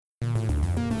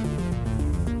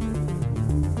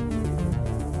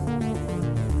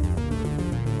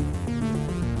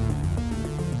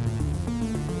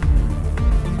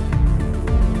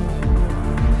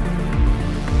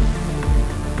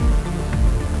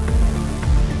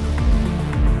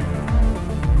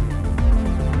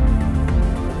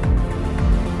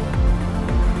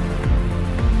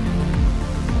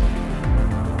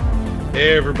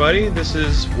Hey everybody, this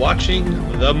is Watching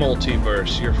the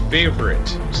Multiverse, your favorite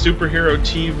superhero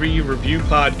TV review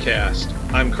podcast.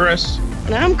 I'm Chris.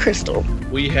 And I'm Kristel.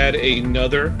 We had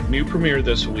another new premiere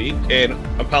this week, and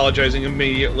apologizing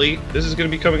immediately, this is going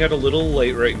to be coming out a little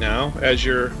late right now, as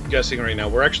you're guessing right now.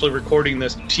 We're actually recording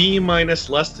this T-minus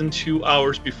less than 2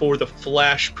 hours before the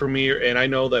Flash premiere, and I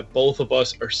know that both of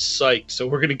us are psyched, so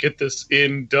we're going to get this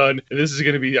done, and this is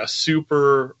going to be a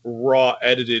super raw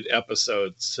edited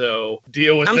episode, so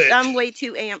deal with it. I'm way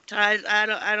too amped.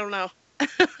 I don't know.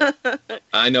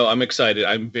 I know, I'm excited.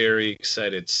 I'm very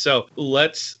excited. So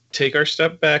let's take our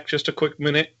step back just a quick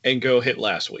minute and go hit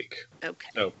last week. Okay.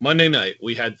 So Monday night,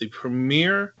 we had the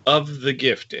premiere of The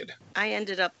Gifted. I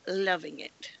ended up loving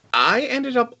it. I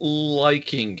ended up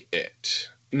liking it.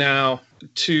 Now,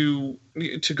 to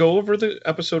go over the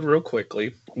episode real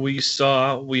quickly, we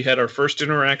had our first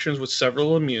interactions with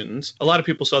several mutants. A lot of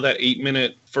people saw that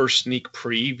 8-minute first sneak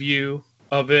preview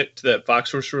of it that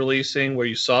Fox was releasing, where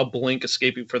you saw Blink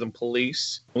escaping from the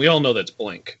police. We all know that's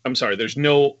Blink. I'm sorry, there's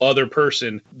no other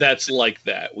person that's like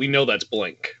that. We know that's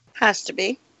Blink. Has to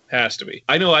be.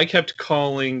 I know I kept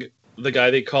calling the guy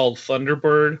they called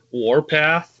Thunderbird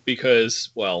Warpath because,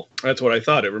 well, that's what I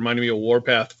thought. It reminded me of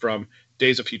Warpath from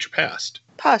Days of Future Past.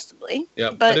 Possibly.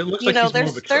 Yeah, but it looks like he's more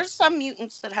of a there's some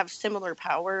mutants that have similar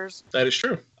powers. That is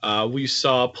true. We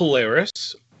saw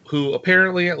Polaris, who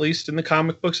apparently, at least in the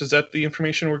comic books, is that the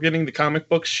information we're getting? The comic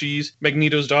books, she's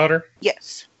Magneto's daughter?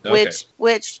 Yes. Okay.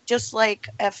 Which, just like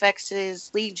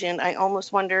FX's Legion, I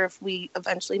almost wonder if we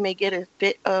eventually may get a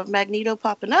bit of Magneto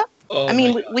popping up. Oh, I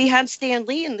mean, we had Stan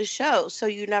Lee in the show, so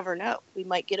you never know. We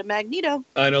might get a Magneto.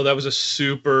 I know, that was a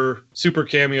super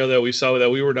cameo that we saw that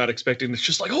we were not expecting. It's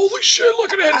just like, holy shit,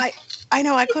 look at it! I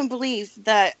know, I couldn't believe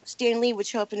that Stan Lee would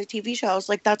show up in a TV show. I was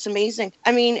like, that's amazing.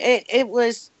 I mean, it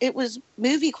was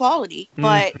movie quality,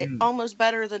 but almost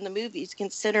better than the movies,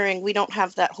 considering we don't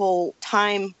have that whole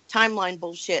timeline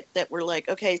bullshit that we're like,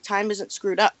 okay, time isn't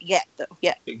screwed up yet, though.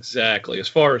 Yeah. Exactly, as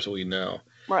far as we know.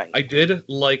 Right. I did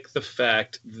like the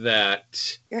fact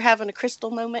that you're having a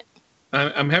Kristel moment.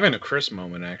 I'm having a Chris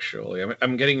moment, actually.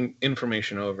 I'm getting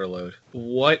information overload.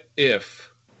 What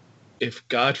if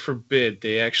God forbid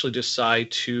they actually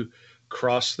decide to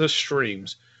cross the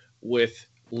streams with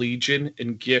Legion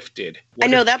and Gifted? I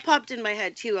know, that popped in my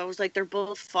head too. I was like, they're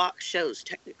both Fox shows,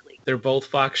 technically. They're both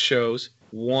Fox shows.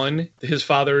 One, his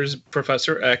father is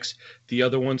Professor X. The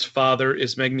other one's father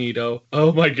is Magneto.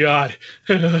 Oh my God.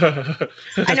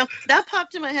 I know, that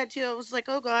popped in my head too. I was like,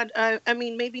 oh God. I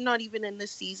mean, maybe not even in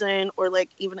this season or like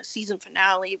even a season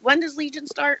finale. When does Legion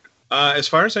start? As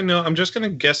far as I know, I'm just going to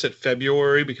guess at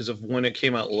February because of when it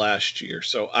came out last year.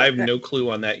 So I have no clue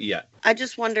on that yet. I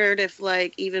just wondered if,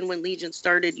 like, even when Legion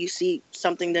started, you see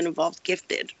something that involves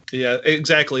Gifted. Yeah,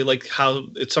 exactly. Like how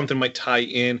something might tie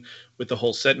in with the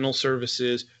whole Sentinel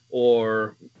services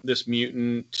or this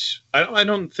mutant. I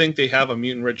don't think they have a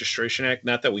Mutant Registration Act,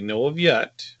 not that we know of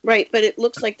yet. Right, but it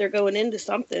looks like they're going into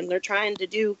something. They're trying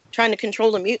to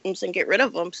control the mutants and get rid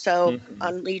of them. So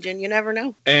on Legion, you never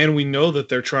know. And we know that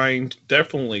they're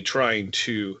definitely trying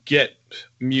to get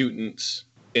mutants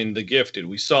in the Gifted.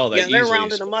 We saw that. Yeah, they're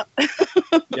rounding them up.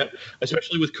 Yep,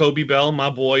 especially with Kobe Bell, my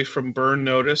boy from Burn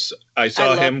Notice. I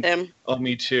saw him. Oh,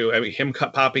 me too. I mean, him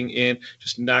popping in,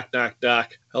 just knock, knock,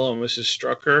 knock. Hello, Mrs.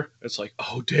 Strucker. It's like,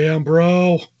 oh, damn,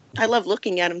 bro. I love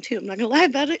looking at him too. I'm not gonna lie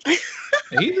about it.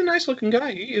 He's a nice looking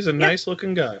guy. He is a nice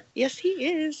looking guy. Yes, he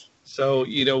is. So,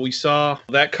 we saw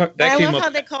that came up. I love how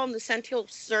they call him the Sentinel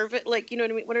Servant. Like, you know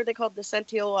what I mean? What are they called? The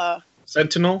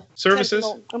Sentinel services?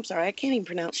 I'm sorry, I can't even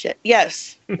pronounce shit.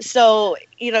 Yes. So,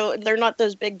 they're not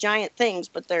those big giant things,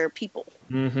 but they're people.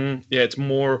 Mm-hmm. Yeah, it's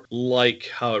more like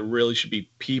how it really should be,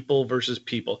 people versus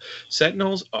people.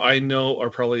 Sentinels, I know, are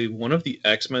probably one of the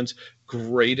X-Men's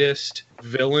greatest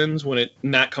villains when it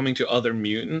not coming to other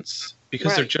mutants.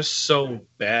 Because they're just so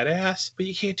badass, but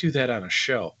you can't do that on a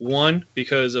show. One,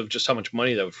 because of just how much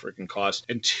money that would freaking cost.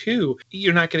 And two,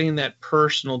 you're not getting that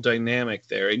personal dynamic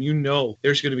there. And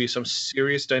there's going to be some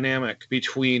serious dynamic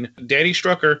between Danny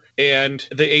Strucker and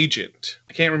the agent.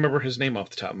 I can't remember his name off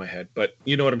the top of my head, but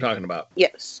you know what I'm talking about.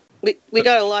 Yes. We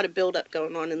got a lot of build-up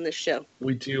going on in this show.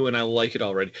 We do, and I like it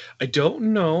already. I don't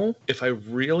know if I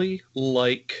really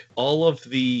like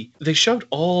they shoved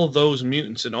all those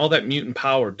mutants and all that mutant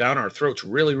power down our throats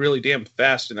really, really damn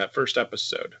fast in that first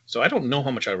episode. So I don't know how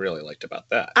much I really liked about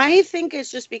that. I think it's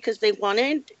just because they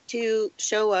wanted to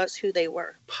show us who they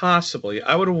were. Possibly.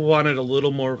 I would have wanted a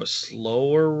little more of a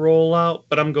slower rollout,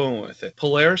 but I'm going with it.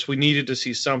 Polaris, we needed to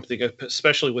see something,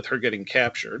 especially with her getting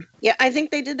captured. Yeah, I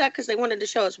think they did that because they wanted to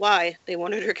show us why they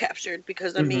wanted her captured.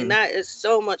 Because, I mean, that is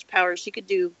so much power. She could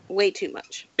do way too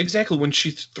much. Exactly. When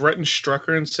she threatened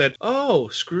Strucker and said, "Oh,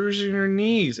 screws in her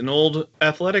knees, an old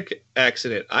athletic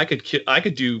accident. I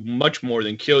could do much more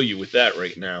than kill you with that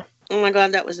right now." Oh my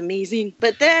God, that was amazing.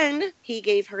 But then he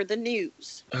gave her the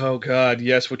news. Oh God,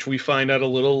 yes, which we find out a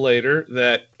little later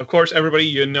that, of course, everybody,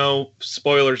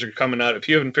 spoilers are coming out. If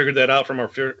you haven't figured that out from our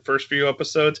first few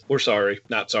episodes, we're sorry.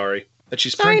 Not sorry. That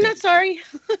she's sorry, pregnant. not sorry.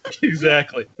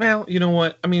 Exactly. Well, you know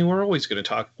what? I mean, we're always going to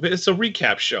talk. It's a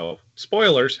recap show.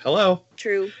 Spoilers. Hello.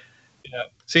 True. Yeah.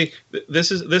 See,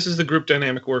 this is the group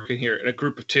dynamic working here in a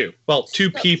group of two. Well, two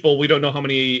people. We don't know how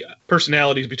many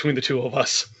personalities between the two of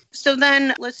us. So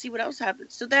then, let's see what else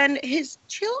happens. So then his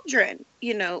children,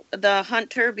 the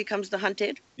hunter becomes the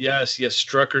hunted. Yes,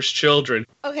 Strucker's children.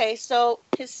 Okay, so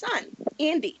his son,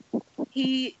 Andy,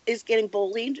 he is getting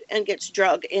bullied and gets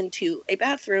drugged into a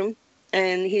bathroom.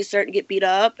 And he's starting to get beat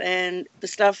up and the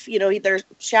stuff, they're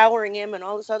showering him and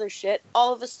all this other shit.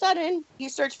 All of a sudden, he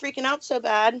starts freaking out so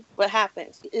bad. What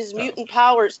happens? His mutant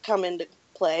powers come into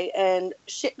play and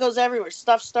shit goes everywhere.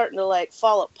 Stuff's starting to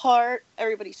fall apart.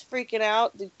 Everybody's freaking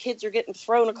out. The kids are getting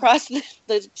thrown across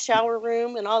the shower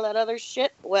room and all that other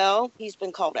shit. Well, he's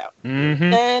been called out. Mm-hmm.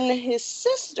 Then his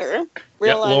sister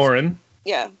realizes... Lauren.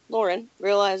 Yeah, Lauren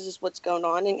realizes what's going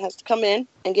on and has to come in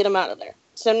and get him out of there.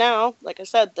 So now, like I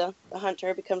said, the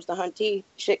hunter becomes the huntee.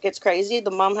 Shit gets crazy.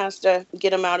 The mom has to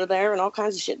get him out of there and all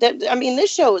kinds of shit.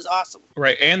 This show is awesome.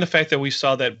 Right, and the fact that we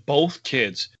saw that both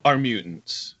kids are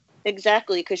mutants.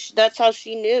 Exactly, because that's how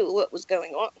she knew what was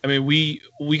going on. I mean, we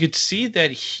could see that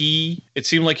it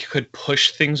seemed like he could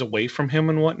push things away from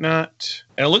him and whatnot.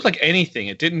 And it looked like anything.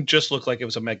 It didn't just look like it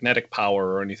was a magnetic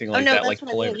power or anything like that. Like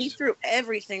Polaris. He threw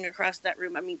everything across that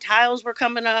room. I mean, tiles were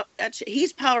coming up.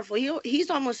 He's powerful.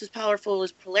 He's almost as powerful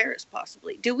as Polaris,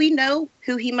 possibly. Do we know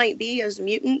who he might be as a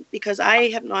mutant? Because I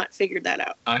have not figured that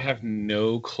out. I have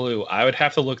no clue. I would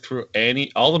have to look through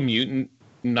all the mutant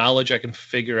knowledge I can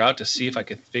figure out to see if I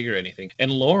can figure anything. And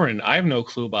Lauren, I have no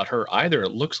clue about her either.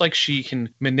 It looks like she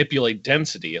can manipulate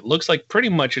density. It looks like pretty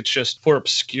much it's just for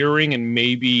obscuring and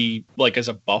maybe as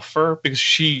a buffer, because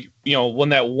she, when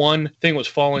that one thing was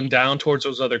falling down towards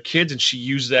those other kids and she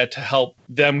used that to help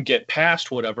them get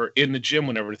past whatever in the gym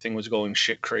when everything was going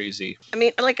shit crazy. I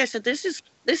mean, like I said, this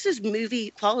is movie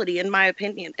quality in my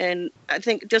opinion, and I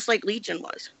think just like Legion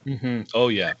was. Mm-hmm. Oh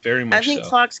yeah, very much. I think so.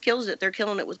 Fox kills it. They're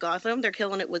killing it with Gotham. They're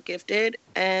killing it with Gifted,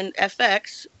 and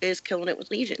FX is killing it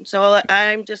with Legion. So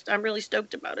I'm really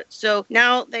stoked about it. So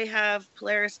now they have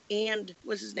Polaris and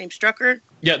what's his name, Strucker.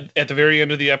 Yeah, at the very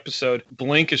end of the episode,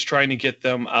 Blink is trying to get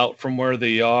them out from where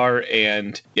they are,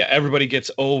 and everybody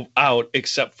gets out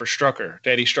except for Strucker,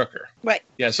 Daddy Strucker. Right.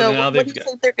 Yeah. So now what do you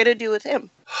think they're gonna do with him?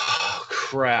 Oh,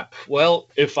 crap. Well,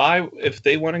 if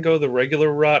they want to go the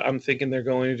regular route, I'm thinking they're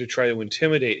going to try to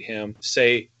intimidate him,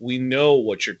 say, we know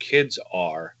what your kids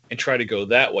are, and try to go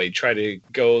that way. Try to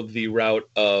go the route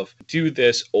of do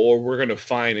this, or we're going to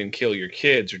find and kill your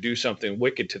kids, or do something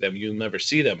wicked to them. You'll never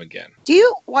see them again. Do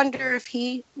you wonder if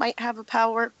he might have a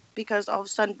power? Because all of a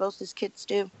sudden both his kids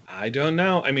do. I don't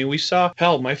know. I mean, we saw,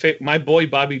 my boy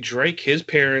Bobby Drake, his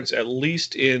parents, at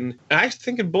least I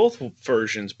think in both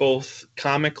versions, both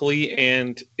comically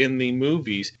and in the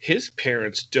movies, his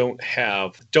parents don't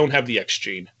have the X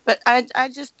gene. But I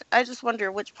just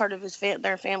wonder which part of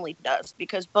their family does,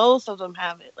 because both of them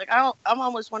have it. I'm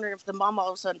almost wondering if the mom all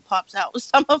of a sudden pops out with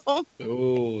some of them.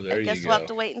 Oh, there you go. I guess we'll have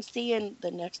to wait and see in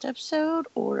the next episode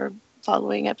or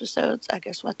following episodes. I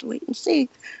guess we'll have to wait and see.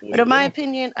 But in my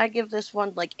opinion, I give this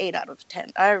one 8 out of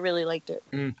 10. I really liked it.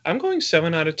 I'm going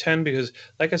 7 out of 10 because,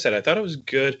 like I said, I thought it was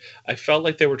good. I felt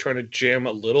like they were trying to jam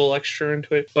a little extra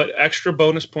into it, but extra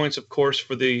bonus points, of course,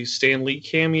 for the Stan Lee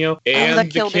cameo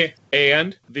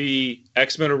and the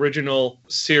X-Men original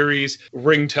series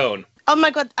ringtone. Oh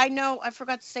my God, I know. I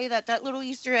forgot to say that little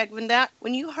Easter egg,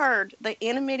 when you heard the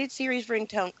animated series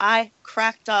ringtone, I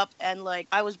cracked up and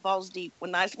I was balls deep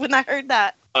when I heard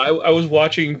that. I was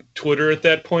watching Twitter at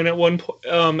that point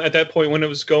when it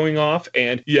was going off,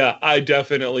 and yeah, I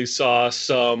definitely saw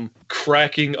some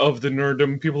cracking of the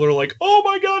nerddom. People are like, "Oh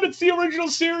my God, it's the original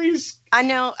series!" I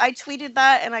know. I tweeted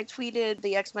that, and I tweeted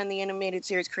the X-Men the animated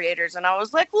series creators, and I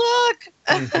was like, "Look!"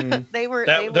 Mm-hmm.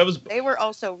 They were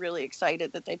also really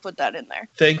excited that they put that in there.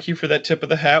 Thank you for that tip of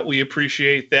the hat. We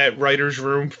appreciate that writer's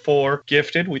room for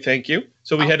Gifted. We thank you.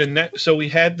 So we had we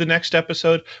had the next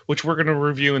episode, which we're going to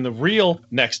review in the real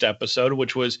next episode,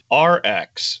 which was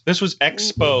RX. This was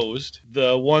Exposed.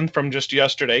 The one from just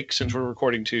yesterday, since we're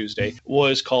recording Tuesday,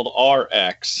 was called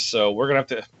RX. So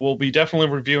we'll be definitely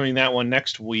reviewing that one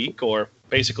next week, or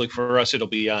basically for us it'll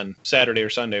be on Saturday or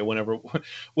Sunday,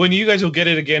 when you guys will get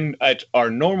it again at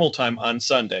our normal time on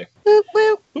Sunday. Boop,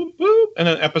 boop. Boop, boop. And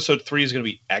then episode 3 is going to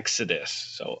be Exodus.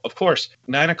 So of course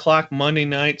 9:00 Monday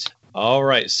nights. All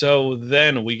right, so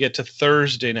then we get to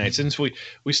Thursday night. Since we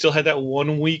still had that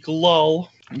 1 week lull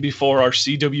before our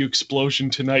CW explosion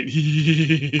tonight.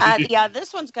 Yeah,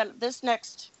 this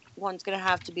next one's gonna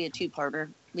have to be a 2-parter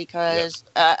because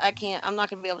I'm not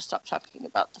gonna be able to stop talking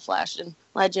about the Flash and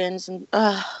Legends and.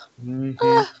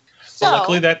 So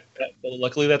luckily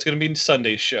that's gonna be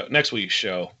next week's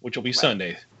show, which will be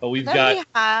Sunday. But we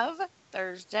have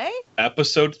Thursday.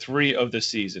 Episode 3 of the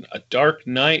season, A Dark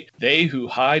Night, They Who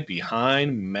Hide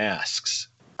Behind Masks.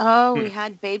 Oh, we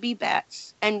had Baby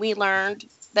Bats, and we learned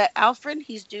that Alfred,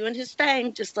 he's doing his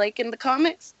thing, just like in the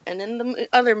comics and in the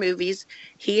other movies.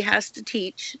 He has to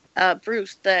teach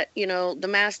Bruce that, the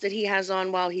mask that he has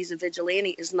on while he's a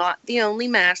vigilante is not the only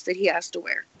mask that he has to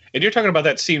wear. And you're talking about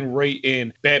that scene right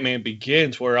in Batman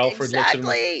Begins where Alfred looks at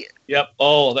him. Yep.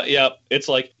 Oh, yep. It's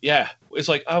like,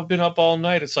 I've been up all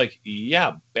night. It's like,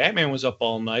 yeah, Batman was up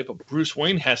all night, but Bruce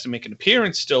Wayne has to make an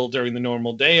appearance still during the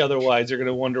normal day. Otherwise, they're going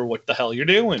to wonder what the hell you're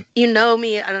doing. You know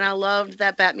me, and I loved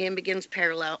that Batman Begins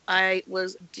parallel. I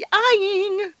was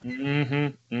dying.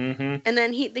 And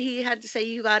then he had to say,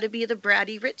 you got to be the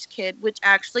bratty rich kid, which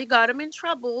actually got him in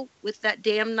trouble with that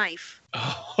damn knife.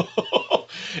 Oh.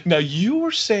 Now, you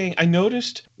were saying, I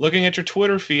noticed, looking at your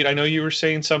Twitter feed, I know you were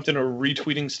saying something or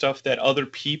retweeting stuff that other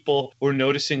people were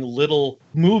noticing little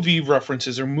movie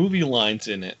references or movie lines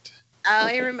in it.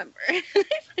 I remember.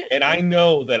 And I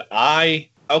know that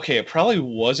it probably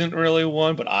wasn't really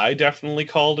one, but I definitely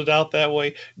called it out that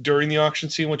way during the auction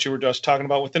scene, what you were just talking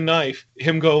about with the knife.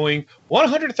 Him going,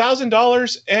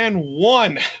 $100,000 and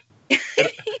one.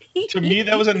 To me,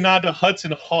 that was a nod to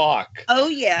Hudson Hawk. Oh,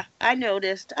 yeah. I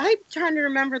noticed. I'm trying to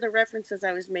remember the references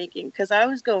I was making because I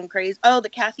was going crazy. Oh, the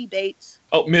Kathy Bates.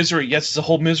 Oh, Misery. Yes, it's a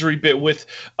whole Misery bit with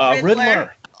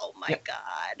Riddler. Oh, my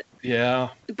God. Yeah.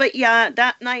 But, yeah,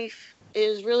 that knife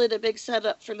is really the big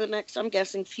setup for the next, I'm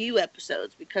guessing, few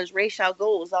episodes because Ra's al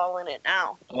Ghul is all in it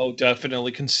now. Oh,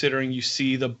 definitely, considering you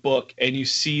see the book and you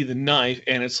see the knife,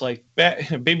 and it's like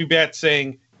Baby Bat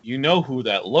saying, you know who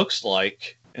that looks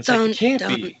like. It's like, it can't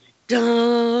be.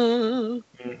 And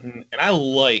I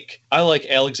like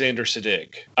Alexander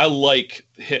Siddig. I like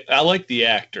the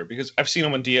actor because I've seen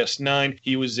him on DS9.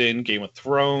 He was in Game of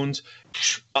Thrones.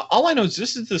 All I know is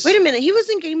this is this. Wait a minute, he was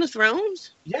in Game of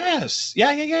Thrones? Yes.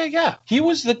 Yeah. He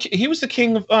was the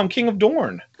king of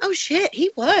Dorne. Oh shit,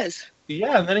 he was.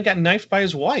 Yeah, and then he got knifed by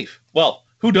his wife. Well,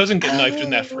 who doesn't get knifed in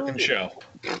that freaking show?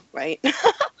 Right.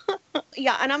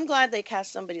 Yeah, and I'm glad they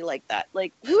cast somebody like that.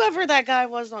 Like, whoever that guy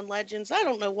was on Legends, I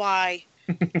don't know why.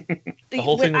 The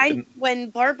whole thing when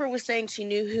Barbara was saying she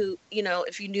knew who,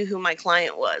 if you knew who my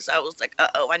client was, I was like,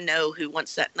 I know who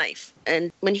wants that knife.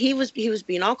 And when he was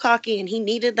being all cocky and he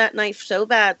needed that knife so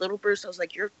bad, little Bruce, I was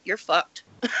like, you're fucked.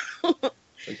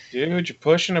 Like, dude, you're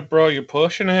pushing it, bro. You're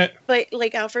pushing it. But,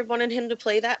 like, Alfred wanted him to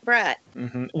play that brat.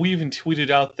 We even tweeted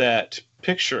out that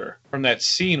picture from that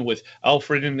scene with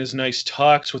Alfred in his nice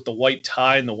tux with the white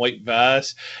tie and the white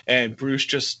vest, and Bruce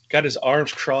just got his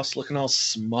arms crossed looking all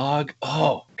smug.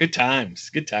 Oh, good times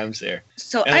there.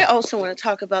 So I also want to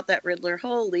talk about that Riddler.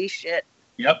 Holy shit.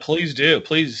 Yep, please do.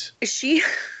 Please.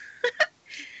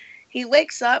 He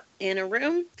wakes up in a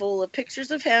room full of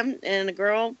pictures of him and a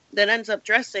girl that ends up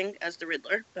dressing as the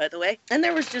Riddler, by the way. And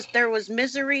there was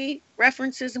Misery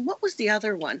references. And what was the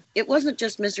other one? It wasn't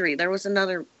just Misery. There was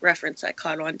another reference I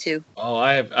caught on too. Oh,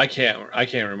 I can't remember. I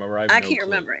can't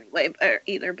remember anyway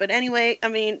either. But anyway, I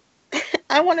mean,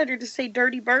 I wanted her to say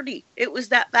Dirty Birdie. It was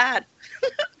that bad.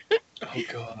 Oh,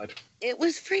 God. It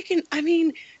was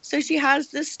freaking, so she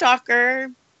has this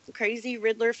stalker, crazy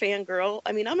Riddler fangirl.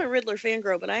 I mean, I'm a Riddler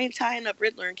fangirl, but I ain't tying up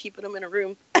Riddler and keeping him in a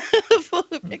room full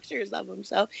of pictures of him.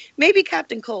 So maybe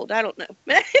Captain Cold. I don't know.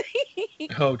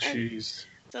 Oh, jeez.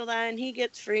 So then he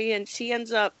gets free, and she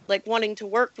ends up like wanting to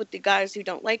work with the guys who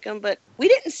don't like him. But we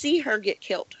didn't see her get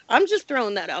killed. I'm just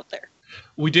throwing that out there.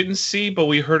 We didn't see, but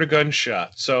we heard a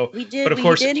gunshot. So we did. But of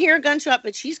course, did hear a gunshot,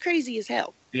 but she's crazy as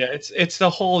hell. Yeah, it's the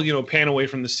whole pan away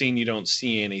from the scene, you don't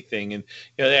see anything, and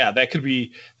that could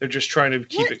be they're just trying to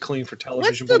keep it clean for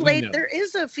television. What's the late? There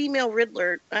is a female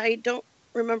Riddler. I don't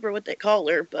remember what they call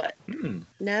her, but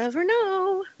never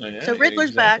know. Oh, yeah, So Riddler's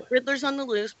exactly. back. Riddler's on the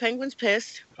loose. Penguin's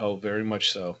pissed. Oh, very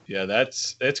much so. Yeah,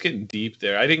 that's getting deep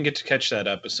there. I didn't get to catch that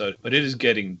episode, but it is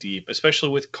getting deep, especially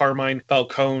with Carmine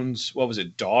Falcone's, what was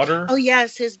it, daughter? Oh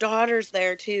yes, his daughter's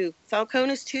there too.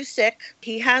 Falcone is too sick.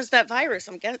 He has that virus.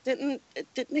 Didn't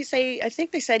they say? I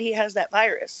think they said he has that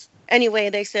virus. Anyway,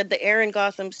 they said the air in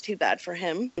Gotham's too bad for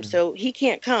him, so he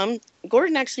can't come.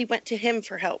 Gordon actually went to him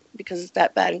for help because it's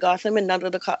that bad in Gotham, and none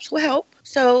of the cops will help.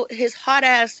 So his hot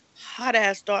ass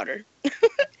daughter,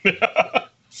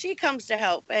 she comes to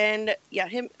help, and yeah,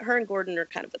 her and Gordon are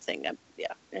kind of a thing.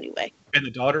 Yeah. Anyway. And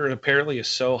the daughter apparently is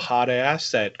so hot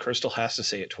ass that Kristel has to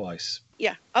say it twice.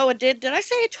 Yeah. Oh, it did. Did I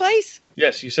say it twice?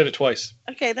 Yes, you said it twice.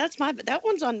 Okay, that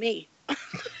one's on me.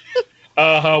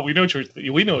 We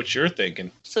know what you're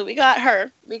thinking. So we got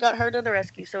her to the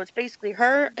rescue. So it's basically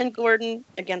her and Gordon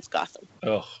against Gotham.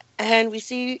 Oh. And we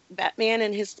see Batman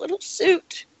in his little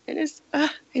suit and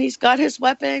he's got his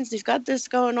weapons. He's got this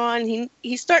going on.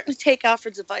 He's starting to take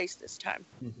Alfred's advice this time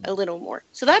a little more.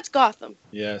 So that's Gotham.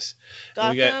 Yes.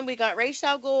 Gotham. We got Ra's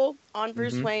al Ghul on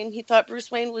Bruce Wayne. He thought Bruce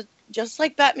Wayne was just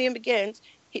like Batman Begins.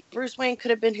 Bruce Wayne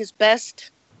could have been his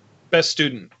best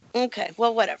student. Okay,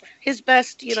 well, whatever. His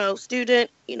best, student,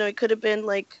 he could have been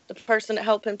like the person to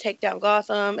help him take down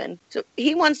Gotham. And so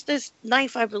he wants this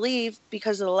knife, I believe,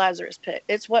 because of the Lazarus Pit.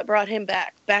 It's what brought him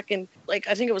back in, I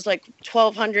think it was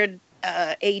 1200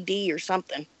 AD or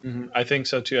something. I think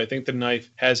so too. I think the knife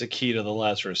has a key to the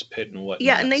Lazarus Pit and whatnot.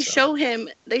 Yeah, and they show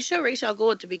Ra's al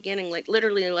Ghul at the beginning,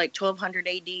 literally 1200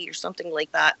 AD or something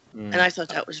like that. And I thought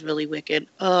that was really wicked.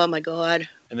 Oh my God.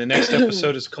 And the next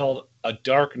episode is called A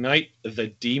Dark Knight, The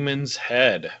Demon's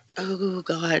Head. Oh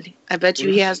God. I bet you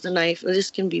he has the knife.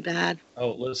 This can be bad.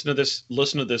 Oh, listen to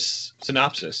this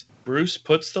synopsis. Bruce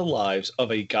puts the lives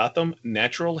of a Gotham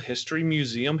Natural History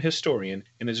Museum historian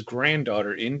and his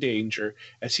granddaughter in danger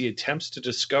as he attempts to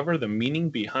discover the meaning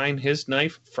behind his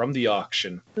knife from the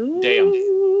auction. Ooh. Damn. Yeah.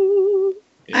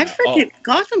 I freaking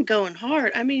Gotham going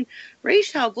hard. I mean,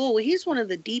 Ra's al Ghul, he's one of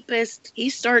the deepest. He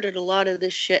started a lot of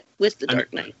this shit with the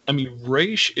Dark Knight. I mean,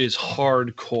 Ra's is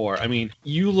hardcore. I mean,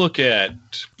 you look at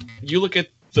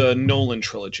the Nolan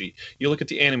trilogy. You look at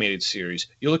the animated series.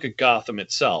 You look at Gotham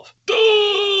itself.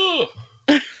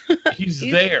 He's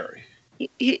there.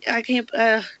 I can't.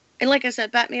 And like I said,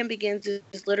 Batman Begins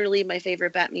is literally my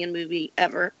favorite Batman movie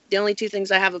ever. The only two things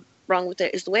I have wrong with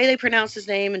it is the way they pronounce his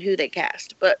name and who they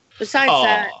cast. But besides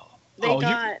that,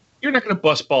 you're not going to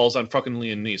bust balls on fucking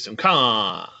Liam Neeson. Come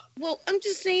on. Well, I'm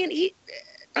just saying,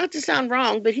 not to sound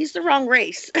wrong, but he's the wrong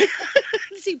race.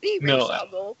 See, Ra's al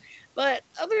Ghul. But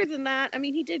other than that, I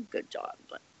mean, he did a good job.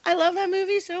 But I love that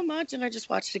movie so much, and I just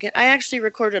watched it again. I actually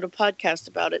recorded a podcast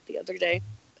about it the other day.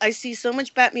 I see so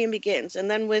much Batman Begins, and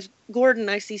then with Gordon,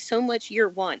 I see so much Year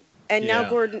One. And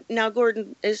now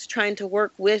Gordon is trying to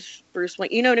work with Bruce Wayne.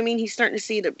 You know what I mean? He's starting to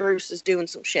see that Bruce is doing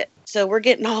some shit. So we're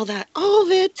getting all of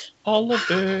it.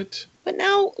 But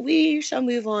now we shall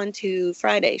move on to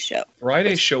Friday's show.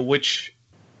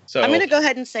 So I'm going to go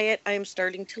ahead and say it. I am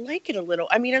starting to like it a little.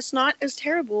 I mean, it's not as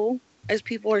terrible as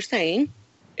people are saying.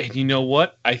 And you know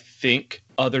what? I think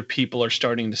other people are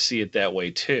starting to see it that way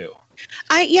too.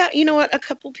 You know what? A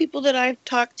couple people that I've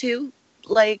talked to,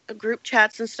 like group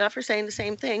chats and stuff, are saying the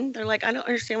same thing. They're like, I don't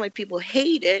understand why people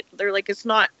hate it. They're like, it's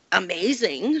not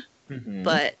amazing,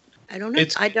 but I don't know.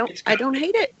 I don't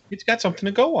hate it. It's got something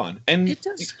to go on, and it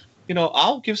does.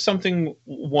 I'll give something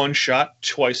one shot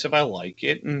twice if I like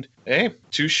it, and hey,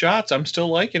 2 shots, I'm still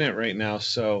liking it right now.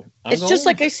 So it's just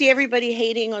like I see everybody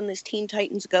hating on this Teen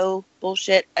Titans Go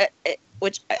bullshit.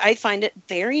 Which I find it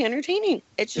very entertaining.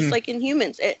 It's just like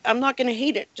Inhumans. I'm not going to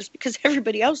hate it just because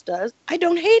everybody else does. I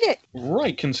don't hate it.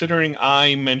 Right, considering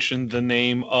I mentioned the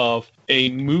name of a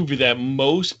movie that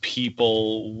most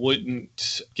people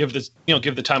wouldn't give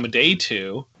the time of day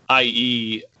to,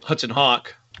 i.e. Hudson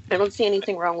Hawk. I don't see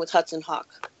anything wrong with Hudson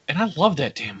Hawk. And I love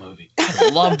that damn movie. I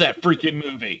love that freaking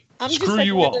movie. Screw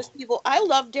you all. People. I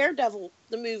love Daredevil,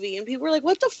 the movie, and people were like,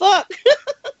 what the fuck?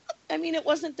 I mean, it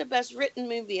wasn't the best written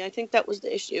movie. I think that was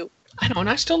the issue. I know, and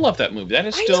I still love that movie. I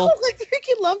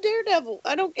freaking love Daredevil.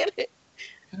 I don't get it.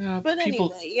 But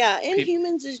anyway,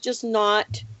 Inhumans is just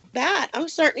not bad. I'm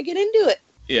starting to get into it.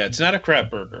 Yeah, it's not a crap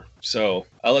burger. So,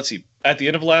 let's see. At the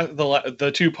end of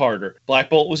the two-parter, Black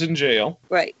Bolt was in jail.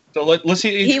 Right. So let's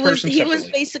see each person separately. He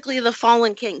was basically the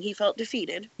fallen king. He felt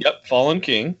defeated. Yep, fallen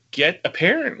king.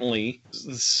 Apparently,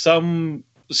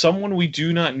 someone we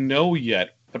do not know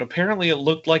yet, but apparently it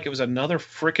looked like it was another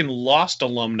frickin' Lost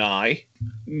alumni,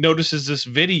 notices this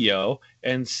video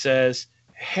and says,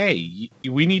 hey,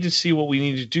 we need to see what we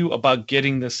need to do about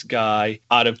getting this guy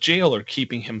out of jail or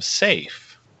keeping him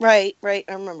safe. Right. I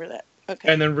remember that.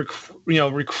 Okay. And then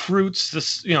recruits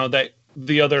this, that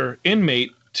the other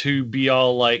inmate to be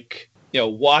all like,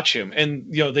 watch him.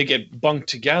 And, they get bunked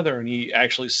together, and he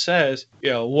actually says,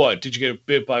 what, did you get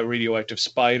bit by a radioactive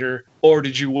spider? Or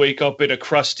did you wake up in a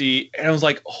crusty? And I was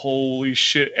like, holy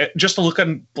shit. Just to look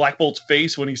on Black Bolt's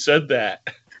face when he said that.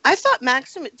 I thought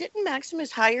didn't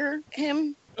Maximus hire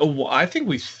him? Oh, well, I think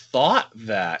we thought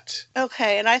that.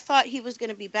 Okay, and I thought he was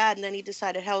going to be bad, and then he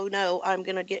decided, hell no, I'm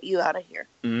going to get you out of here.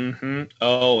 Mm-hmm.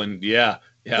 Oh, and yeah.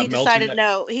 He decided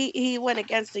no. He went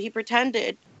against it. He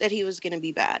pretended that he was going to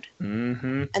be bad.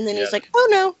 Mm-hmm. And then he's like,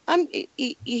 oh no,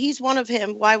 he's one of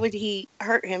him. Why would he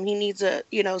hurt him? He needs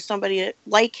somebody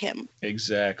like him.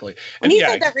 Exactly. When he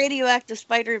said that radioactive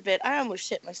spider bit, I almost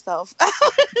shit myself.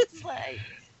 I was like...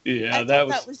 Yeah,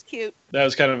 that was cute. That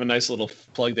was kind of a nice little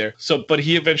plug there. But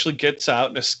he eventually gets out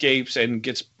and escapes and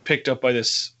gets picked up by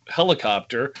this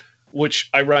helicopter,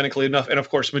 which ironically enough, and of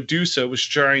course Medusa was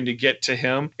trying to get to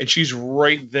him, and she's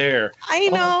right there. I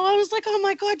know. I was like, oh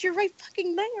my God, you're right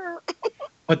fucking there.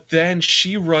 But then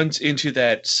she runs into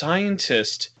that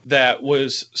scientist that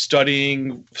was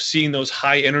seeing those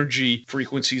high energy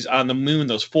frequencies on the moon,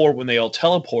 those 4 when they all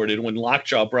teleported, when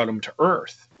Lockjaw brought them to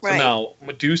Earth. Right. So now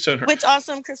Medusa and her... Which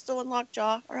awesome, Kristel and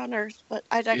Lockjaw are on Earth, but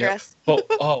I digress.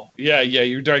 Yeah.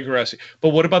 You're digressing. But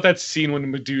what about that scene when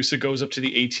Medusa goes up to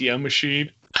the ATM machine?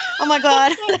 Oh my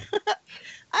God.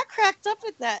 I cracked up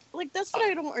at that. Like, that's what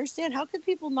I don't understand. How could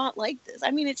people not like this? I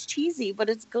mean, it's cheesy, but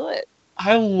it's good.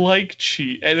 I like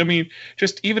cheese. And I mean,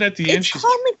 just even at the end, she's...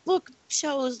 comic book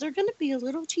shows, they're going to be a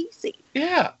little cheesy.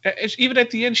 Yeah. Even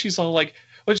at the end, she's all like...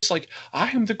 It's like, I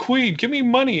am the queen. Give me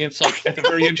money. And it's like at the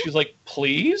very end, she's like,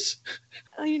 please.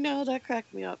 Oh, that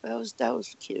cracked me up. That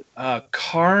was cute.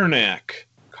 Karnak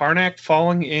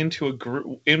falling into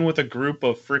with a group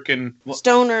of freaking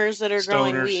stoners that are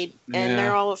growing weed, and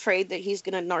they're all afraid that he's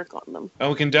gonna narc on them. And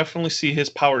we can definitely see his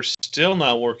power still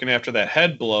not working after that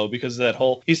head blow, because of that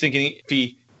whole. He's thinking if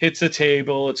he hits the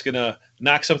table, it's gonna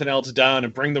knock something else down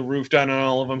and bring the roof down on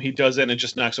all of them. He does it, and it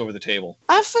just knocks over the table.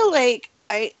 I feel like.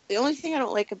 The only thing I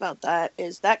don't like about that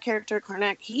is that character,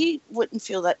 Karnak, he wouldn't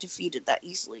feel that defeated that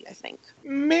easily, I think.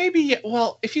 Maybe,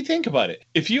 well, if you think about it,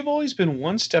 if you've always been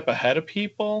one step ahead of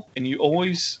people and you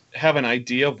always have an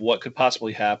idea of what could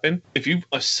possibly happen, if you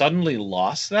suddenly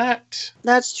lost that...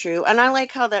 That's true. And I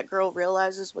like how that girl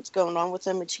realizes what's going on with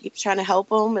him and she keeps trying to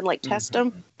help him and test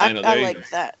him. I like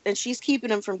that. And she's keeping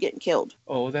him from getting killed.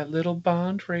 Oh, that little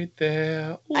bond right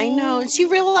there. Ooh. I know. And she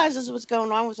realizes what's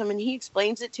going on with him and he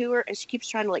explains it to her and she keeps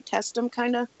trying to test him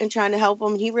kind of and trying to help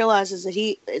him. And he realizes that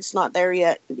it's not there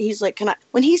yet. He's like,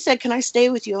 when he said, can I stay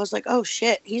with you? I was like, oh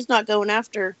shit, he's not going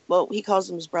after, well, he calls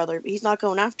him his brother, but he's not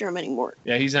going after him anymore.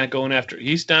 Yeah, he's not going after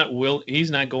Maximus.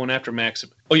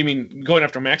 Oh, you mean going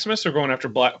after Maximus or going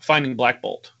after finding Black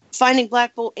Bolt? Finding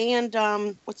Black Bolt and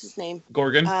what's his name?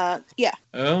 Gorgon? Yeah.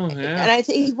 Oh, yeah. And I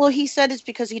think, he said it's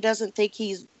because he doesn't think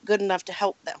he's good enough to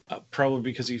help them. Probably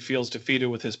because he feels defeated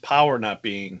with his power not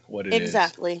being what it is.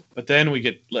 Exactly. But then we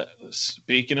get,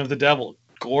 speaking of the devil,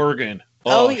 Gorgon.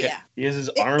 Oh yeah. He has his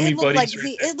army buddies.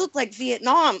 It looked like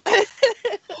Vietnam.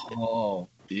 Oh,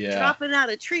 yeah. Dropping out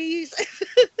of trees.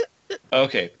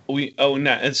 Okay. We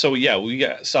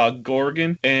saw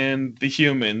Gorgon and the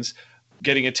humans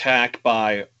getting attacked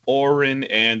by Orin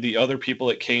and the other people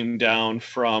that came down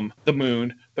from the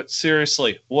moon. But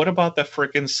seriously, what about the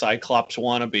frickin' Cyclops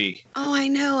wannabe? Oh, I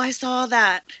know. I saw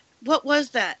that. What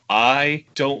was that? I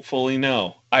don't fully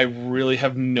know. I really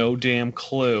have no damn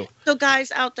clue. So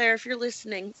guys out there, if you're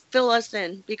listening, fill us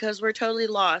in because we're totally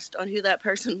lost on who that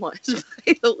person was,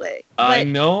 by the way. I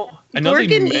know.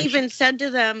 Gorgon even said to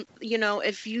them,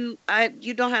 if you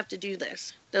don't have to do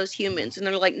this, those humans. And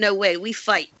they're like, no way, we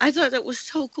fight. I thought that was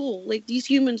so cool. Like, these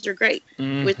humans are great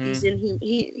with these Inhumans.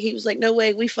 He was like, no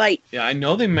way, we fight. Yeah, I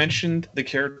know they mentioned the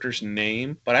character's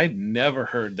name, but I'd never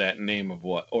heard that name of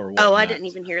what. Oh, I didn't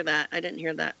even hear that. I didn't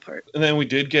hear that part. And then we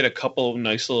did get a couple of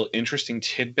nice little interesting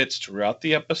tidbits throughout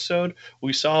the episode.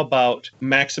 We saw about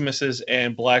Maximus's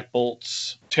and Black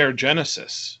Bolt's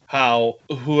Terrigenesis, how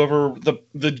whoever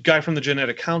the guy from the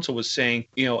Genetic Council was saying,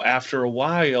 after a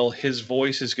while his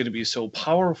voice is going to be so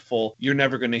powerful you're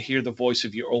never going to hear the voice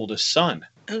of your oldest son.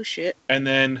 Oh shit. And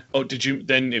then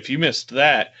if you missed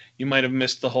that, you might have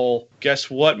missed the whole,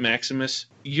 guess what, Maximus,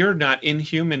 you're not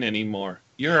inhuman anymore.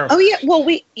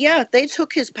 They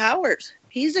took his powers.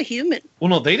 He's a human. Well,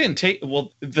 no, they didn't take.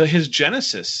 Well, his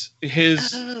genesis,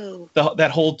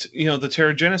 that whole, the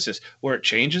Terrigenesis, where it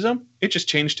changes him, it just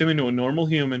changed him into a normal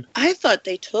human. I thought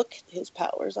they took his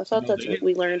powers. I thought that's what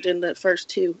we learned in the first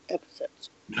 2 episodes.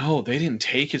 No, they didn't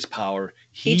take his power.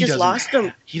 He just lost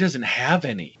them. He doesn't have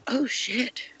any. Oh,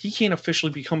 shit. He can't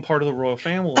officially become part of the royal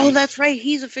family. Oh, that's right.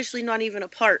 He's officially not even a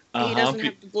part. He doesn't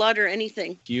have the blood or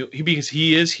anything. Because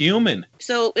he is human.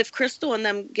 So if Kristel and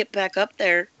them get back up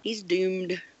there, he's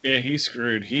doomed. Yeah, he's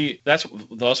screwed.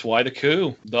 Thus why the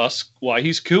coup. Thus why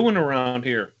he's cooing around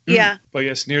here. Yeah. But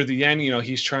yes, near the end,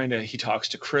 he talks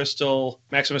to Kristel.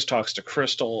 Maximus talks to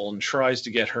Kristel and tries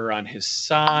to get her on his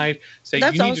side.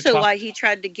 That's also why he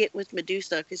tried to get with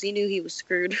Medusa, because he knew he was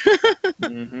screwed.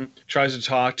 Tries to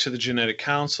talk to the genetic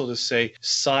council to say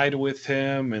side with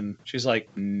him, and she's like,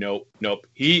 nope.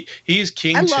 He's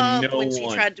king to no one. I love when she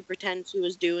tried to pretend she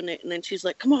was doing it, and then she's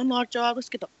like, come on, Lockjaw, let's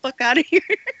get the fuck out of here.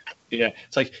 Yeah,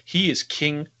 it's like he is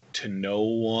king to no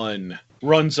one.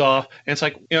 Runs off, and it's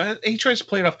like, he tries to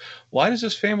play it off. Why does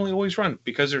this family always run?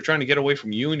 Because they're trying to get away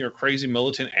from you and your crazy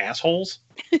militant assholes?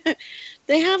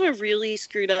 They have a really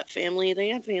screwed up family. They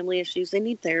have family issues. They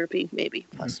need therapy, maybe,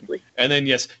 possibly. And then,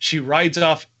 yes, she rides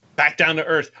off back down to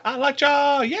Earth.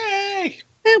 Lockjaw, yay!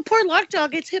 Man, poor Lockjaw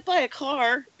gets hit by a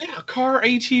car. Yeah, a car,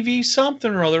 ATV,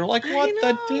 something or other. Like, what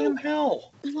the damn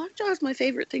hell? Lockjaw is my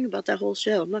favorite thing about that whole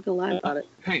show. I'm not going to lie about it.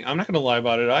 Hey, I'm not going to lie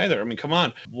about it either. I mean, come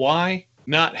on. Why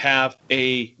not have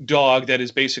a dog that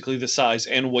is basically the size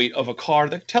and weight of a car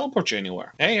that teleports you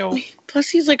anywhere? Hey-o. Plus,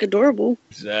 he's, like, adorable.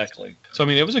 Exactly. So, I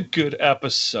mean, it was a good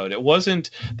episode. It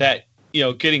wasn't that,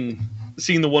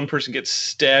 seeing the one person get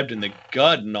stabbed in the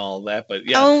gut and all that, but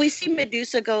yeah. Oh, we see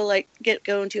Medusa go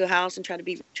into a house and try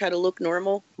to look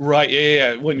normal. Right,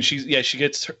 yeah. When she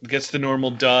gets the normal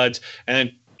duds and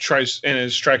then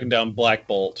is tracking down Black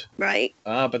Bolt. Right.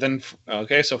 But then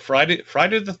so Friday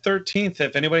the 13th.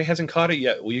 If anybody hasn't caught it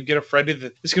yet, we get a Friday.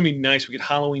 This is gonna be nice. We get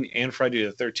Halloween and Friday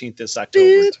the 13th this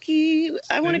October. Spooky.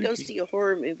 I want to go see a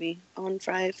horror movie on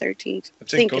Friday the 13th.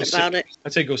 Thinking about it.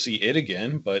 I'd say go see it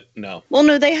again, but no. Well,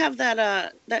 no, they have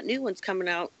that new one's coming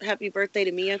out. Happy Birthday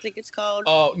to Me, I think it's called.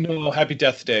 Oh no, Happy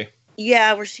Death Day.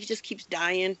 Yeah, where she just keeps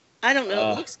dying. I don't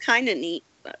know. It looks kind of neat.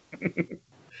 But...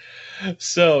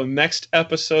 So, next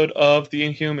episode of The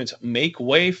Inhumans, make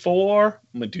way for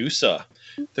Medusa.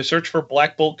 The search for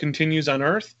Black Bolt continues on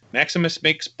Earth. Maximus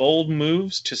makes bold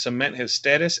moves to cement his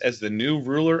status as the new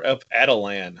ruler of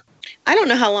Atalan. I don't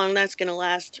know how long that's going to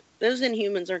last. Those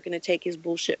Inhumans aren't going to take his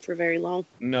bullshit for very long.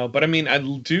 No, but I mean, I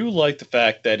do like the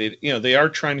fact that they are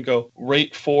trying to go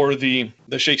right for the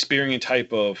Shakespearean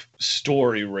type of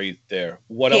story right there.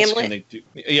 What Hamlet? Else can they do?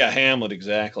 Yeah, Hamlet,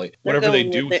 exactly. Whatever they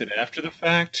do with it after the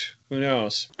fact, who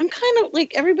knows? I'm kind of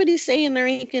like, everybody's saying there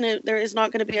is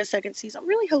not going to be a second season. I'm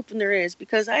really hoping there is,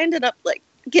 because I ended up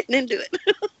getting into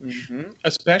it.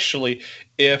 Especially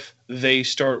if they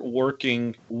start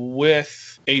working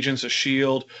with Agents of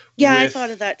S.H.I.E.L.D. Yeah, I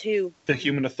thought of that too. The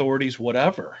human authorities,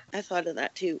 whatever. I thought of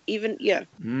that too. Even, yeah.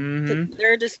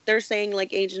 They're saying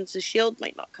Agents of S.H.I.E.L.D.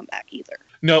 might not come back either.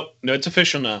 No, it's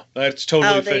official now. That's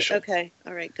totally official. Okay.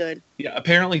 All right, good. Yeah,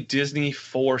 apparently Disney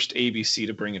forced ABC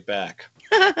to bring it back.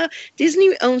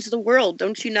 Disney owns the world,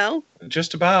 don't you know?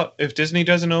 Just about. If Disney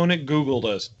doesn't own it, Google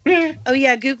does. Oh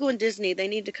yeah, Google and Disney, they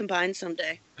need to combine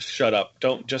someday. Shut up.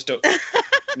 Don't.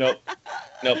 Nope,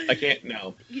 I can't.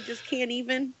 No. You just can't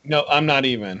even? No, I'm not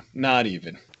even. Not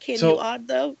even. Can you odd,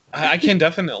 though? I can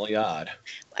definitely odd.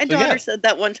 My daughter said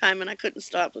that one time, and I couldn't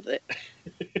stop with it.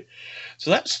 So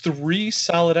that's 3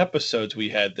 solid episodes we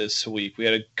had this week. We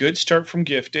had a good start from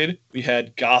Gifted. We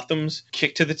had Gotham's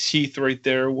kick to the teeth right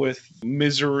there with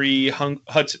Misery and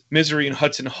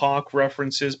Hudson Hawk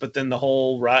references, but then the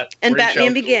whole and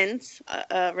Batman Begins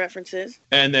references.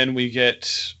 And then we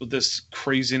get this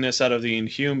craziness out of the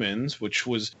Inhumans, which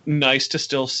was nice to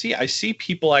still see. I see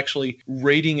people actually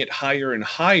rating it higher and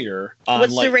higher.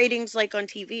 What's the ratings like on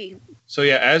TV? So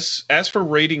yeah, as for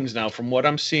ratings now, from what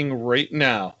I'm seeing right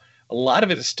now, a lot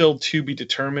of it is still to be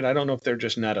determined. I don't know if they're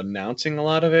just not announcing a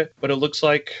lot of it, but it looks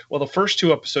like, the first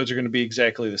 2 episodes are going to be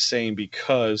exactly the same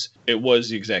because it was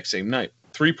the exact same night.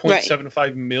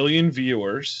 3.75 million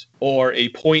viewers, or a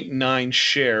 0.9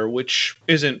 share, which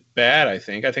isn't bad, I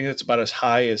think. I think that's about as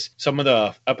high as some of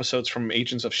the episodes from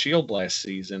Agents of S.H.I.E.L.D. last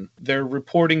season. They're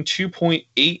reporting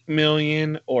 2.8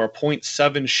 million, or a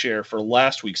 0.7 share for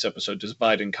last week's episode,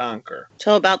 Divide and Conquer.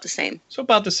 So about the same.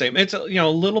 It's a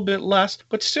little bit less,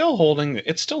 but still holding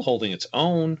its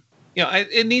own.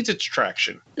 It needs its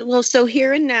traction. Well, so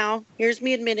here and now, here's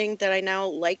me admitting that I now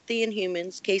like the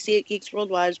Inhumans. Casey at Geeks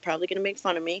Worldwide is probably going to make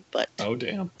fun of me, but oh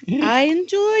damn, I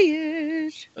enjoy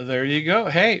it. There you go.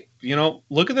 Hey,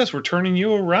 look at this. We're turning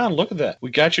you around. Look at that.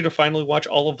 We got you to finally watch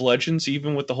all of Legends,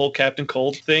 even with the whole Captain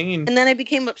Cold thing. And then I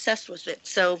became obsessed with it.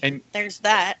 So there's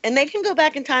that. And they can go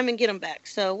back in time and get them back.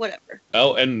 So whatever.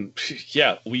 Oh, and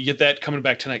yeah, we get that coming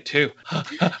back tonight too.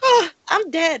 Oh, I'm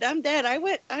dead.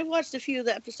 I watched a few of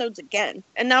the episodes again.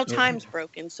 And now time's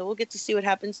broken. So we'll get to see what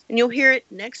happens. And you'll hear it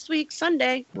next week,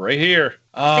 Sunday. Right here.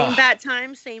 Same bat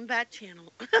time, same bat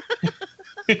channel.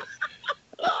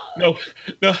 No,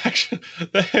 actually,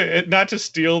 not to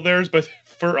steal theirs, but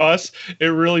for us, it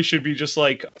really should be just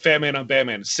like Fat Man on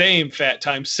Batman. Same fat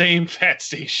time, same fat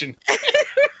station. Right.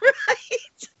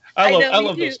 I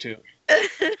love those two.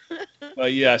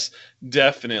 But yes,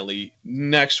 definitely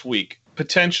next week.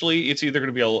 Potentially, it's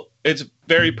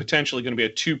very potentially going to be a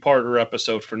 2-parter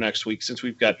episode for next week, since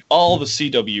we've got all the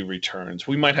CW returns.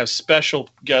 We might have special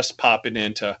guests popping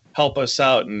in to help us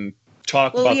out and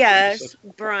talk about. Yes,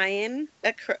 Brian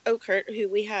Oakert, who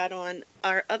we had on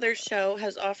our other show,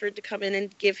 has offered to come in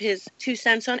and give his 2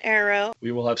 cents on Arrow.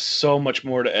 We will have so much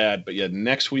more to add, but yeah,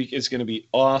 next week is going to be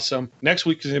awesome. Next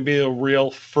week is going to be a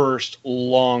real first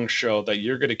long show that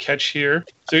you're going to catch here.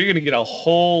 So you're going to get a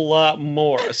whole lot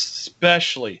more,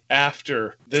 especially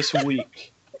after this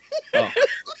week. Oh.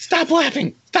 Stop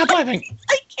laughing! I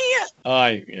can't!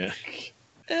 Yeah.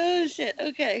 Oh, shit.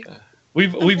 Okay.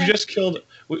 We've just killed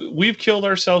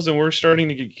ourselves, and we're starting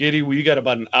to get giddy. We got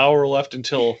about an hour left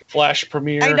until Flash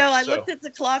premiere. I know. I looked at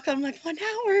the clock. I'm like, 1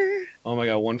 hour. Oh my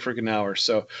god, 1 freaking hour.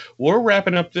 So we're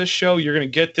wrapping up this show. You're gonna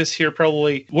get this here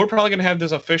we're probably gonna have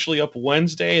this officially up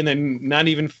Wednesday, and then not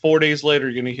even 4 days later,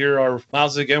 you're gonna hear our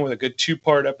mouths again with a good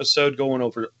 2-part episode going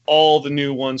over all the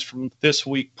new ones from this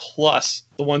week, plus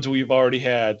the ones we've already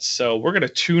had. So we're gonna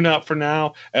tune out for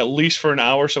now, at least for an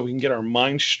hour, so we can get our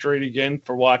minds straight again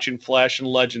for watching Flash and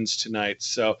Legends tonight.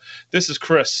 So this is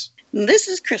Chris. This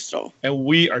is Kristel. And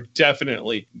we are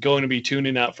definitely going to be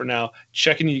tuning out for now,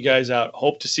 checking you guys out.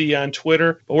 Hope to see you on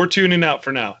Twitter, but we're tuning out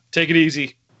for now. Take it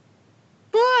easy.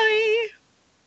 Bye.